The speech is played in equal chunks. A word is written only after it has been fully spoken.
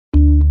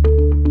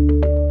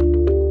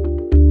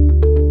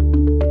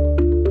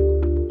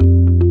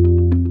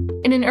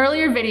In an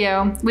earlier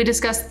video, we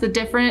discussed the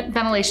different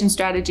ventilation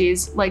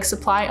strategies like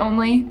supply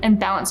only and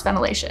balanced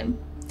ventilation.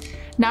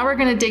 Now we're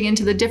going to dig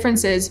into the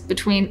differences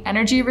between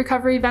energy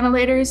recovery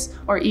ventilators,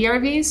 or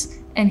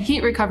ERVs, and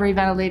heat recovery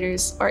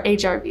ventilators, or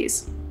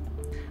HRVs.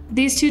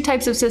 These two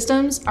types of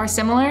systems are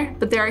similar,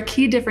 but there are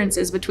key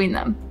differences between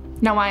them.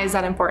 Now, why is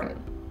that important?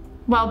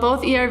 While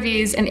both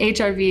ERVs and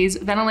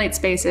HRVs ventilate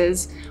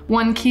spaces,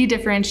 one key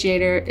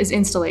differentiator is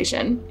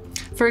installation.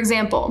 For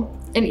example,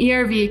 an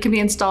ERV can be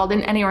installed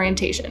in any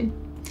orientation.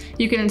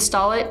 You can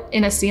install it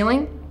in a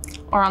ceiling,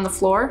 or on the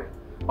floor,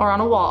 or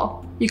on a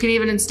wall. You can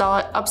even install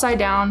it upside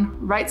down,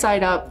 right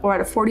side up, or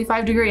at a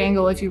 45-degree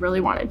angle if you really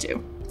wanted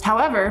to.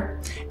 However,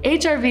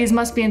 HRVs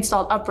must be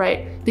installed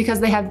upright because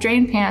they have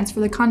drain pans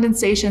for the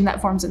condensation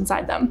that forms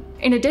inside them.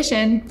 In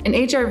addition, an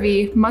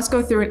HRV must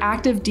go through an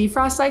active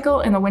defrost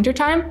cycle in the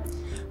wintertime,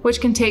 which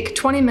can take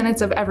 20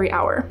 minutes of every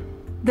hour.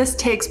 This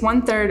takes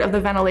 1/3 of the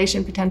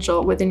ventilation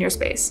potential within your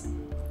space.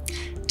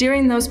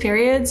 During those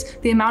periods,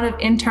 the amount of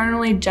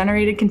internally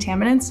generated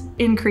contaminants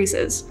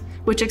increases,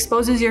 which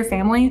exposes your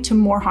family to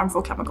more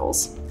harmful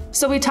chemicals.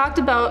 So we talked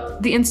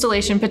about the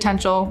installation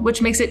potential,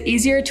 which makes it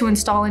easier to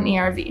install an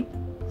ERV.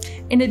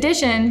 In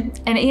addition,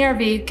 an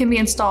ERV can be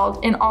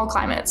installed in all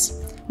climates.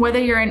 Whether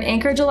you're in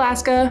Anchorage,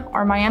 Alaska,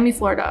 or Miami,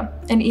 Florida,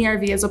 an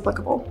ERV is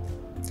applicable.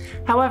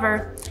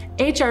 However,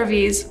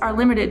 HRVs are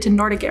limited to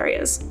Nordic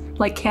areas,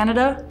 like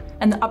Canada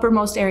and the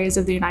uppermost areas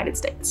of the United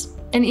States.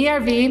 An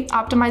ERV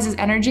optimizes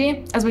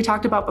energy, as we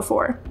talked about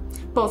before,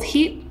 both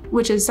heat,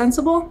 which is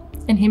sensible,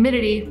 and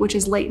humidity, which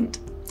is latent.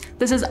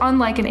 This is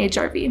unlike an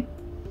HRV.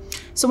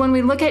 So when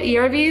we look at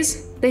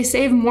ERVs, they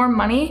save more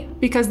money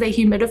because they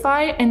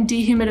humidify and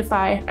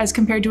dehumidify as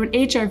compared to an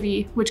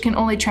HRV, which can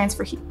only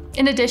transfer heat.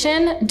 In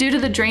addition, due to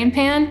the drain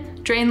pan,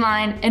 drain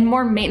line, and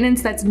more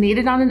maintenance that's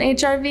needed on an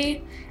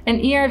HRV, an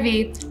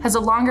ERV has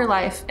a longer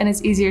life and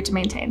is easier to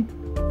maintain.